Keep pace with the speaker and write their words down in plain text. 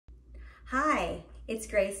Hi, it's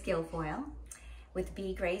Grace Guilfoyle with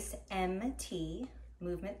Be Grace MT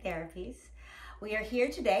Movement Therapies. We are here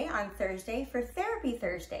today on Thursday for Therapy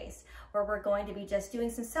Thursdays, where we're going to be just doing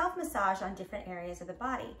some self-massage on different areas of the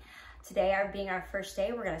body. Today, being our first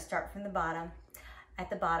day, we're going to start from the bottom,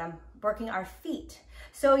 working our feet.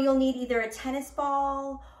 So you'll need either a tennis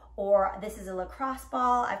ball or this is a lacrosse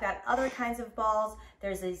ball. I've got other kinds of balls.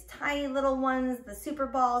 There's these tiny little ones, the super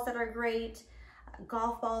balls that are great.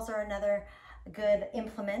 Golf balls are another good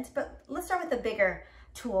implement, but let's start with the bigger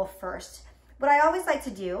tool first. What I always like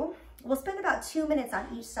to do, we'll spend about 2 minutes on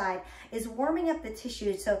each side, is warming up the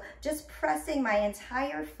tissues. So just pressing my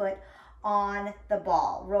entire foot on the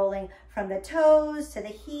ball, rolling from the toes to the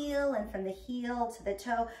heel and from the heel to the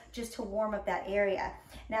toe, just to warm up that area.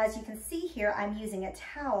 Now, as you can see here, I'm using a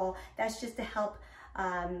towel. That's just to help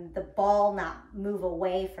the ball not move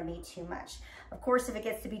away from me too much. Of course, if it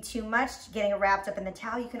gets to be too much, getting it wrapped up in the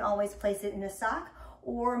towel, you can always place it in a sock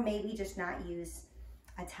or maybe just not use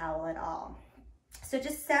a towel at all. So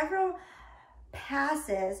just several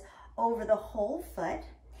passes over the whole foot.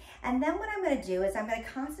 And then what I'm going to do is I'm going to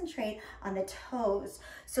concentrate on the toes.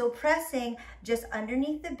 So pressing just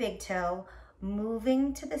underneath the big toe,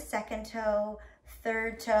 moving to the second toe,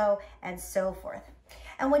 third toe, and so forth.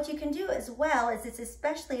 And what you can do as well is, it's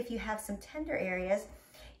especially if you have some tender areas,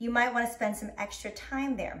 you might want to spend some extra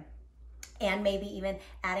time there and maybe even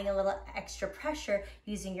adding a little extra pressure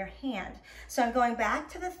using your hand. So I'm going back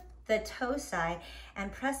to the toe side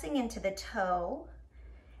and pressing into the toe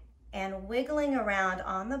and wiggling around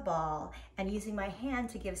on the ball and using my hand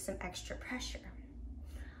to give some extra pressure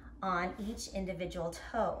on each individual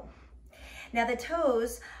toe. Now, the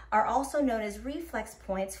toes are also known as reflex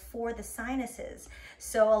points for the sinuses.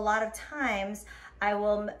 So a lot of times I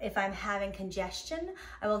will, if I'm having congestion,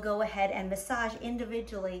 I will go ahead and massage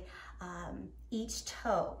individually each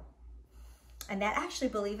toe. And that actually,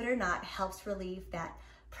 believe it or not, helps relieve that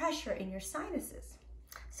pressure in your sinuses.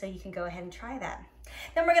 So you can go ahead and try that.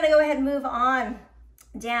 Then we're gonna go ahead and move on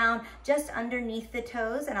down just underneath the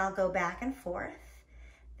toes, and I'll go back and forth.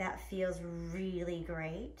 That feels really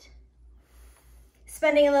great.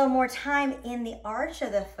 Spending a little more time in the arch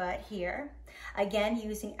of the foot here. Again,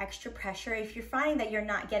 using extra pressure. If you're finding that you're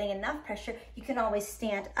not getting enough pressure, you can always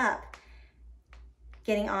stand up,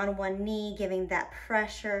 getting on one knee, giving that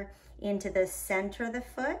pressure into the center of the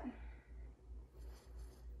foot.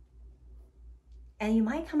 And you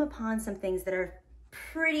might come upon some things that are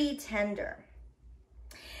pretty tender.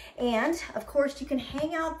 And of course, you can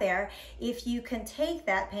hang out there if you can take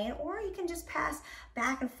that pain, or you can just pass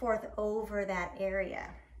back and forth over that area.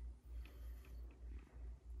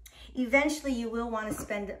 Eventually, you will want to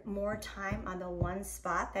spend more time on the one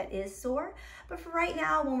spot that is sore. But for right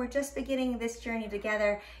now, when we're just beginning this journey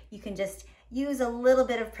together, you can just use a little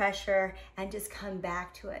bit of pressure and just come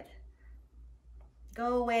back to it.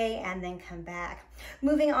 Go away and then come back.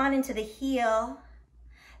 Moving on into the heel.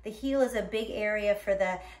 The heel is a big area for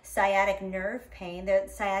the sciatic nerve pain. The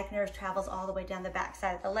sciatic nerve travels all the way down the back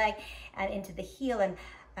side of the leg and into the heel. And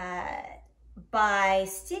by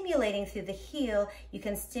stimulating through the heel, you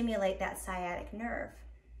can stimulate that sciatic nerve.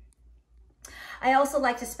 I also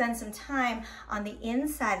like to spend some time on the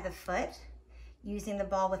inside of the foot, using the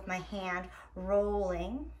ball with my hand,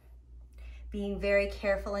 rolling, being very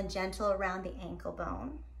careful and gentle around the ankle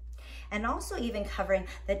bone, and also even covering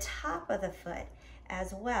the top of the foot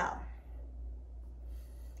as well.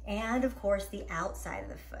 And of course, the outside of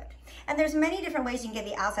the foot. And there's many different ways you can get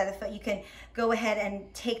the outside of the foot. You can go ahead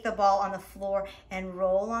and take the ball on the floor and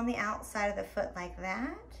roll on the outside of the foot like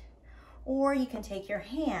that. Or you can take your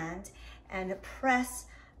hand and press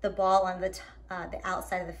the ball on the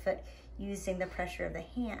outside of the foot using the pressure of the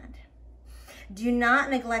hand. Do not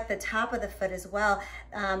neglect the top of the foot as well.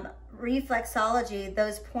 Reflexology,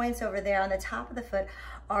 those points over there on the top of the foot,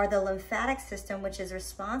 are the lymphatic system, which is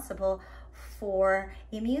responsible for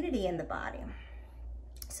immunity in the body.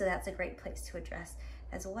 So that's a great place to address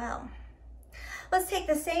as well. Let's take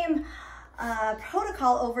the same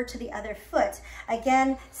protocol over to the other foot.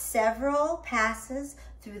 Again, several passes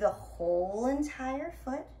through the whole entire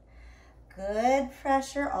foot. Good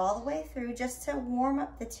pressure all the way through, just to warm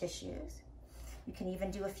up the tissues. You can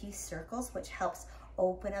even do a few circles, which helps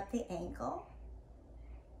open up the ankle.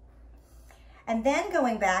 And then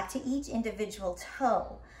going back to each individual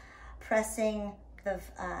toe, pressing the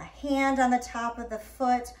hand on the top of the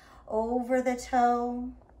foot over the toe,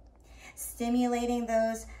 stimulating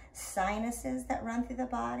those sinuses that run through the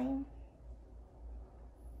body.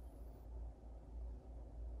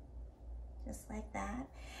 Just like that.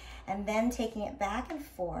 And then taking it back and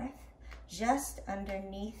forth, just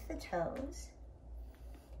underneath the toes,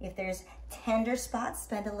 If there's tender spots,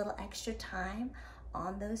 spend a little extra time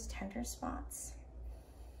on those tender spots.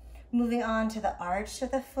 Moving on to the arch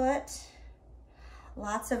of the foot.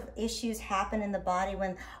 Lots of issues happen in the body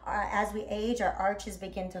when, as we age, our arches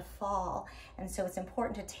begin to fall. And so it's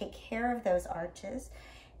important to take care of those arches,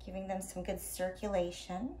 giving them some good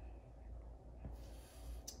circulation.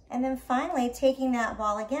 And then finally, taking that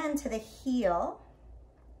ball again to the heel,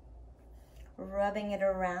 rubbing it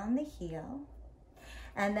around the heel.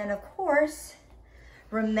 And then, of course,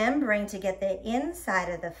 remembering to get the inside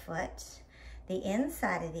of the foot, the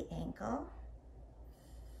inside of the ankle,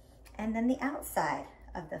 and then the outside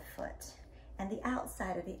of the foot and the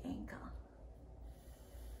outside of the ankle.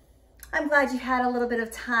 I'm glad you had a little bit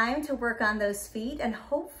of time to work on those feet, and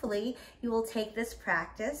hopefully you will take this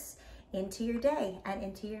practice into your day and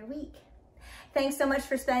into your week. Thanks so much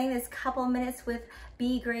for spending this couple minutes with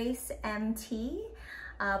Be Grace MT.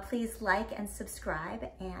 Please like and subscribe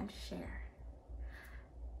and share.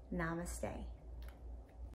 Namaste.